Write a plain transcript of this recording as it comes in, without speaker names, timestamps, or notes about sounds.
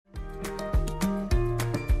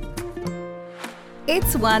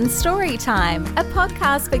It's One Story Time, a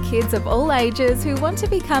podcast for kids of all ages who want to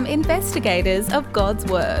become investigators of God's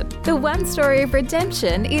Word. The one story of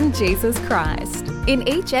redemption in Jesus Christ. In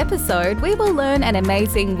each episode, we will learn an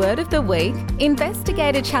amazing word of the week,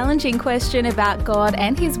 investigate a challenging question about God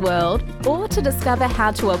and His world, or to discover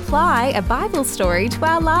how to apply a Bible story to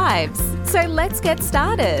our lives. So let's get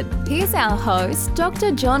started. Here's our host,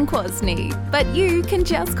 Dr. John Kwasny, but you can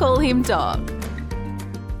just call him Doc.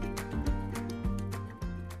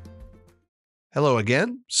 Hello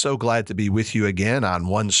again. So glad to be with you again on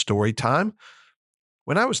One Story Time.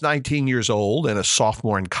 When I was 19 years old and a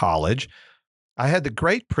sophomore in college, I had the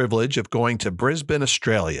great privilege of going to Brisbane,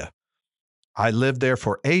 Australia. I lived there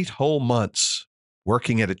for 8 whole months,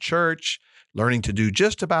 working at a church, learning to do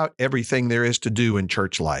just about everything there is to do in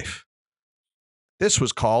church life. This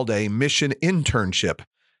was called a mission internship,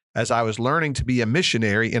 as I was learning to be a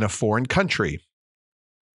missionary in a foreign country.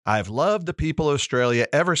 I've loved the people of Australia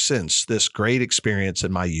ever since this great experience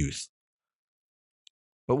in my youth.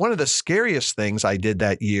 But one of the scariest things I did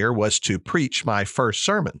that year was to preach my first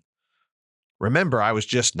sermon. Remember, I was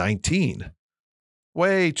just 19.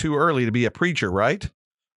 Way too early to be a preacher, right?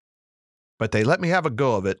 But they let me have a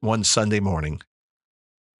go of it one Sunday morning.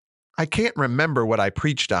 I can't remember what I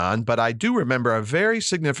preached on, but I do remember a very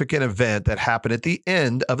significant event that happened at the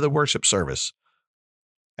end of the worship service.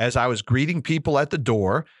 As I was greeting people at the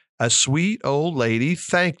door, a sweet old lady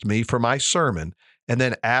thanked me for my sermon and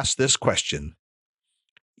then asked this question.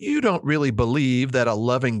 "You don't really believe that a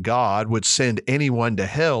loving God would send anyone to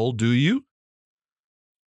hell, do you?"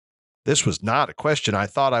 This was not a question I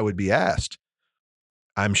thought I would be asked.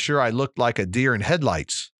 I'm sure I looked like a deer in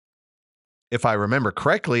headlights. If I remember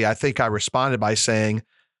correctly, I think I responded by saying,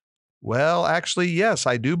 "Well, actually, yes,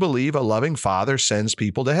 I do believe a loving Father sends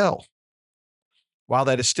people to hell." While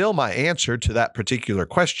that is still my answer to that particular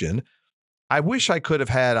question, I wish I could have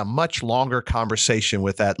had a much longer conversation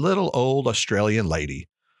with that little old Australian lady.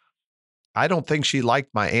 I don't think she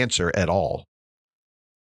liked my answer at all.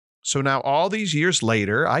 So now all these years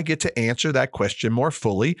later, I get to answer that question more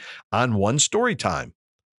fully on One Story Time.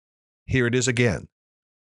 Here it is again.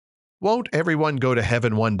 Won't everyone go to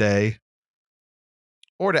heaven one day?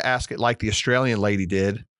 Or to ask it like the Australian lady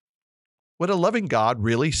did, would a loving God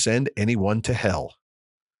really send anyone to hell?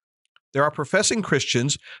 There are professing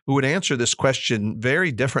Christians who would answer this question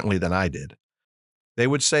very differently than I did. They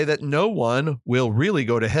would say that no one will really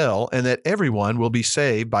go to hell and that everyone will be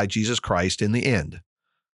saved by Jesus Christ in the end.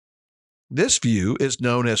 This view is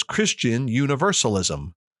known as Christian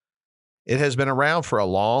universalism. It has been around for a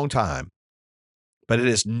long time, but it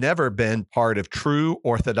has never been part of true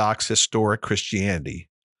Orthodox historic Christianity.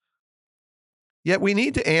 Yet we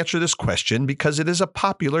need to answer this question because it is a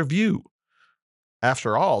popular view.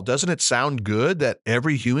 After all, doesn't it sound good that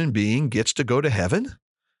every human being gets to go to heaven?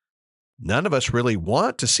 None of us really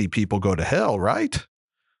want to see people go to hell, right?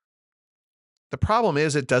 The problem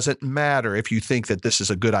is it doesn't matter if you think that this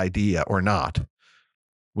is a good idea or not.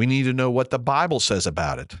 We need to know what the Bible says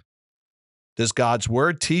about it. Does God's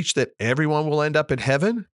Word teach that everyone will end up in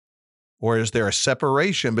heaven? Or is there a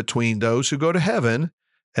separation between those who go to heaven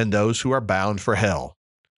and those who are bound for hell?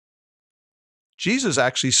 Jesus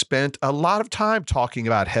actually spent a lot of time talking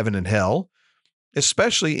about heaven and hell,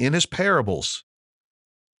 especially in his parables.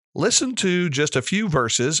 Listen to just a few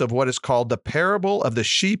verses of what is called the parable of the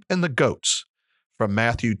sheep and the goats from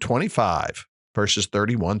Matthew 25, verses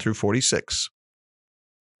 31 through 46.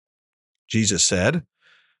 Jesus said,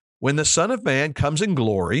 "When the Son of Man comes in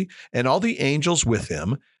glory and all the angels with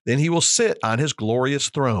him, then he will sit on his glorious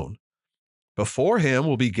throne. Before him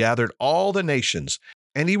will be gathered all the nations,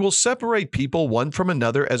 and he will separate people one from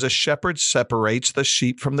another as a shepherd separates the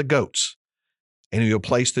sheep from the goats. And he will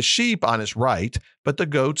place the sheep on his right, but the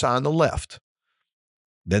goats on the left.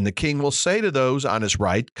 Then the king will say to those on his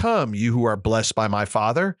right, 'Come, you who are blessed by my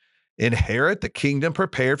Father, inherit the kingdom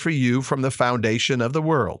prepared for you from the foundation of the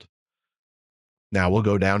world.'" Now we'll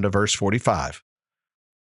go down to verse 45.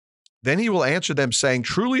 "Then he will answer them, saying,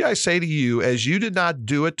 'Truly I say to you, as you did not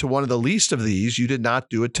do it to one of the least of these, you did not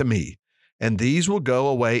do it to me. And these will go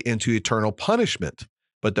away into eternal punishment,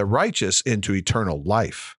 but the righteous into eternal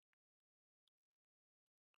life.'"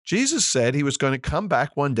 Jesus said he was going to come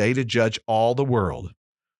back one day to judge all the world.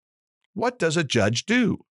 What does a judge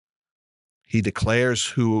do? He declares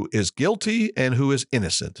who is guilty and who is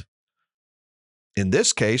innocent. In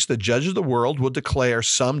this case, the judge of the world will declare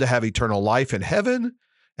some to have eternal life in heaven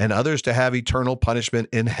and others to have eternal punishment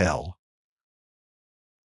in hell.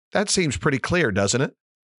 That seems pretty clear, doesn't it?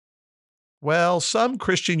 Well, some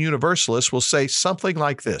Christian universalists will say something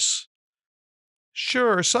like this.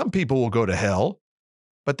 Sure, some people will go to hell,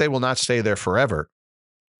 but they will not stay there forever.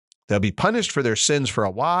 They'll be punished for their sins for a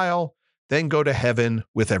while, then go to heaven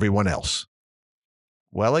with everyone else.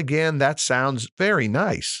 Well, again, that sounds very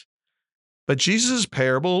nice. But Jesus'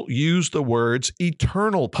 parable used the words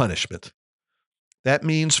eternal punishment. That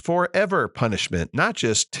means forever punishment, not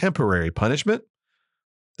just temporary punishment.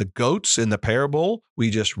 The goats in the parable we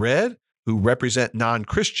just read, who represent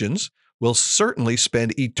non-Christians, will certainly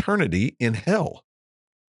spend eternity in hell.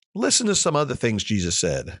 Listen to some other things Jesus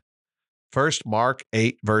said. First, Mark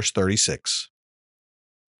 8, verse 36.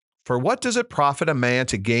 For what does it profit a man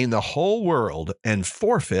to gain the whole world and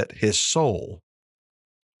forfeit his soul?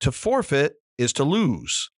 To forfeit is to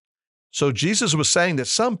lose. So Jesus was saying that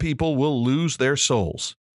some people will lose their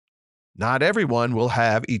souls. Not everyone will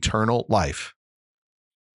have eternal life.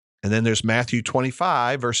 And then there's Matthew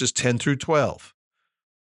 25, verses 10 through 12.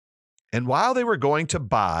 And while they were going to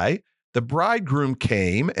buy, the bridegroom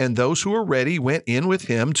came, and those who were ready went in with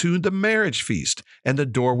him to the marriage feast, and the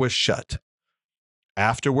door was shut.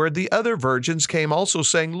 Afterward, the other virgins came also,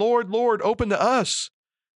 saying, Lord, Lord, open to us.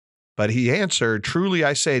 But he answered, Truly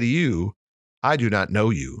I say to you, I do not know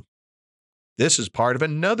you. This is part of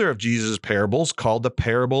another of Jesus' parables called the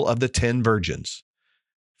parable of the 10 virgins.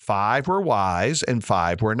 5 were wise and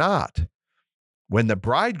 5 were not. When the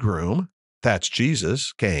bridegroom, that's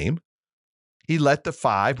Jesus, came, he let the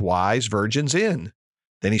 5 wise virgins in.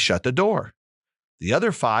 Then he shut the door. The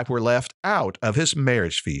other 5 were left out of his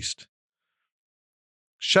marriage feast.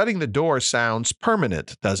 Shutting the door sounds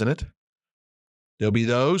permanent, doesn't it? There'll be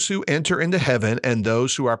those who enter into heaven and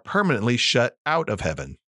those who are permanently shut out of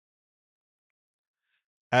heaven.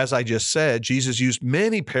 As I just said, Jesus used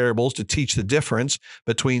many parables to teach the difference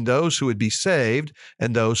between those who would be saved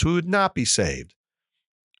and those who would not be saved.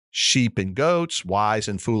 Sheep and goats, wise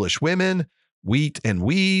and foolish women, wheat and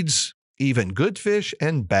weeds, even good fish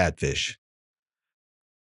and bad fish.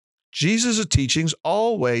 Jesus' teachings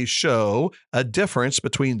always show a difference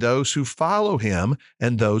between those who follow him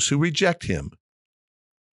and those who reject him.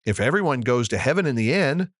 If everyone goes to heaven in the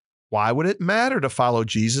end, why would it matter to follow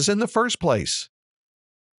Jesus in the first place?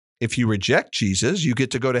 If you reject Jesus, you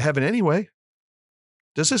get to go to heaven anyway.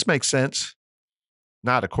 Does this make sense?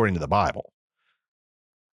 Not according to the Bible.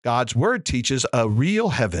 God's word teaches a real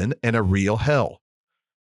heaven and a real hell,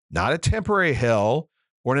 not a temporary hell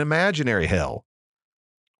or an imaginary hell.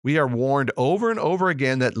 We are warned over and over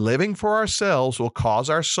again that living for ourselves will cause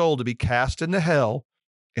our soul to be cast into hell,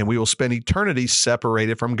 and we will spend eternity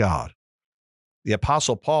separated from God. The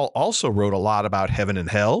Apostle Paul also wrote a lot about heaven and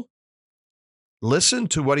hell. Listen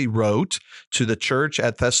to what he wrote to the church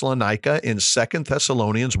at Thessalonica in 2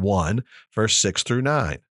 Thessalonians 1, verse 6 through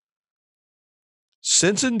 9.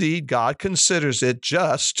 Since indeed God considers it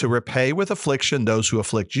just to repay with affliction those who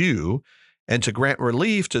afflict you, and to grant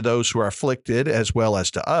relief to those who are afflicted as well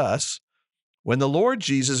as to us, when the Lord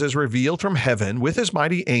Jesus is revealed from heaven with his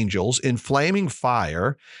mighty angels in flaming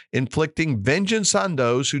fire, inflicting vengeance on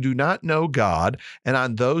those who do not know God and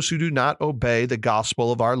on those who do not obey the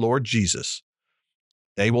gospel of our Lord Jesus.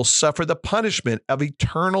 They will suffer the punishment of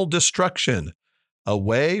eternal destruction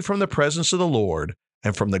away from the presence of the Lord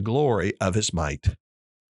and from the glory of his might.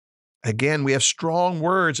 Again, we have strong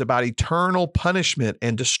words about eternal punishment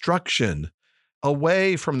and destruction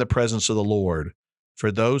away from the presence of the Lord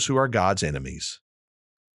for those who are God's enemies.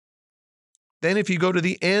 Then if you go to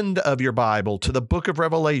the end of your Bible, to the book of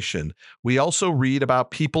Revelation, we also read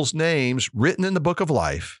about people's names written in the book of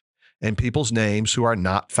life and people's names who are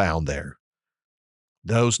not found there.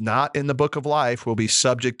 Those not in the book of life will be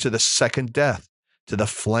subject to the second death, to the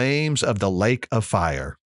flames of the lake of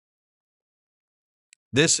fire.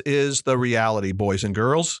 This is the reality, boys and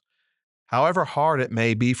girls, however hard it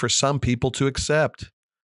may be for some people to accept.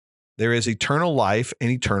 There is eternal life and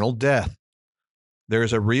eternal death. There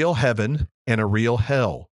is a real heaven and a real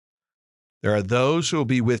hell. There are those who will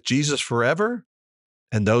be with Jesus forever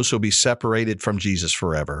and those who will be separated from Jesus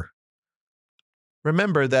forever.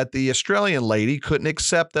 Remember that the Australian lady couldn't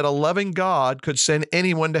accept that a loving God could send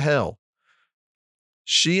anyone to hell.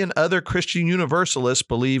 She and other Christian universalists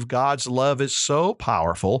believe God's love is so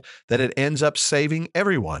powerful that it ends up saving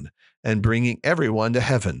everyone and bringing everyone to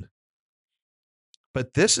heaven.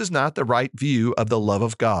 But this is not the right view of the love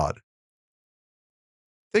of God.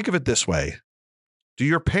 Think of it this way. Do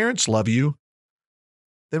your parents love you?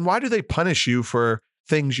 Then why do they punish you for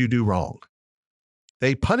things you do wrong?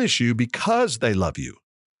 They punish you because they love you.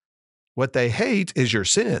 What they hate is your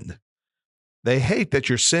sin. They hate that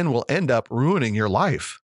your sin will end up ruining your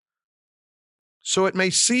life. So it may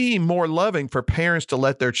seem more loving for parents to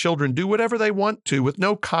let their children do whatever they want to with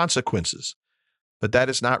no consequences, but that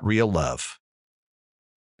is not real love.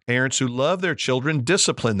 Parents who love their children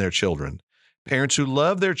discipline their children, Parents who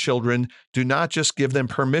love their children do not just give them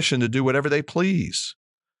permission to do whatever they please.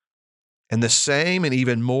 And the same and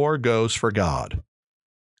even more goes for God.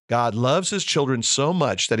 God loves his children so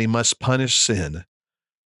much that he must punish sin.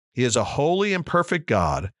 He is a holy and perfect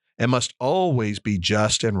God and must always be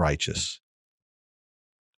just and righteous.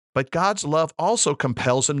 But God's love also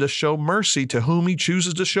compels him to show mercy to whom he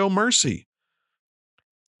chooses to show mercy.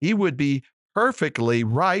 He would be perfectly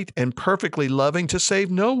right and perfectly loving to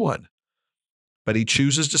save no one, but he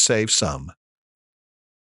chooses to save some.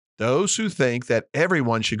 Those who think that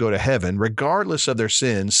everyone should go to heaven, regardless of their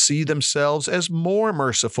sins, see themselves as more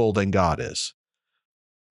merciful than God is.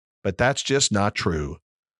 But that's just not true.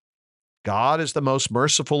 God is the most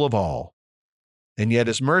merciful of all, and yet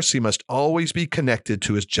his mercy must always be connected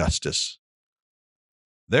to his justice.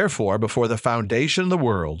 Therefore, before the foundation of the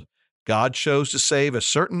world, God chose to save a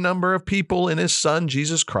certain number of people in his Son,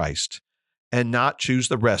 Jesus Christ, and not choose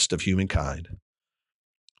the rest of humankind.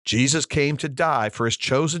 Jesus came to die for his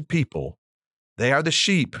chosen people. They are the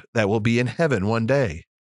sheep that will be in heaven one day.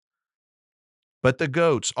 But the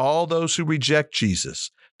goats, all those who reject Jesus,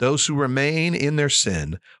 those who remain in their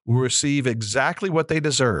sin, will receive exactly what they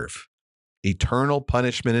deserve: eternal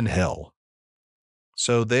punishment in hell.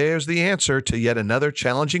 So there's the answer to yet another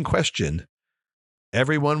challenging question.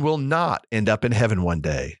 Everyone will not end up in heaven one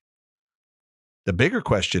day. The bigger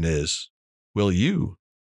question is, will you?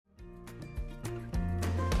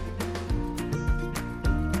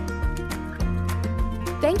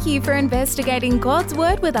 Thank you for investigating God's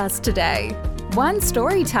Word with us today. One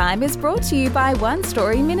Story Time is brought to you by One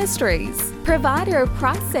Story Ministries, provider of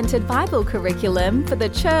Christ-centered Bible curriculum for the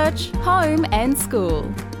church, home and school.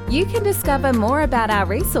 You can discover more about our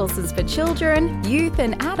resources for children, youth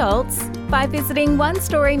and adults by visiting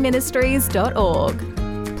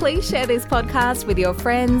onestoryministries.org. Please share this podcast with your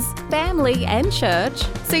friends, family and church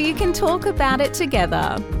so you can talk about it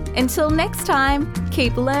together. Until next time,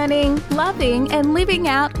 keep learning, loving and living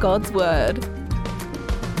out God's Word.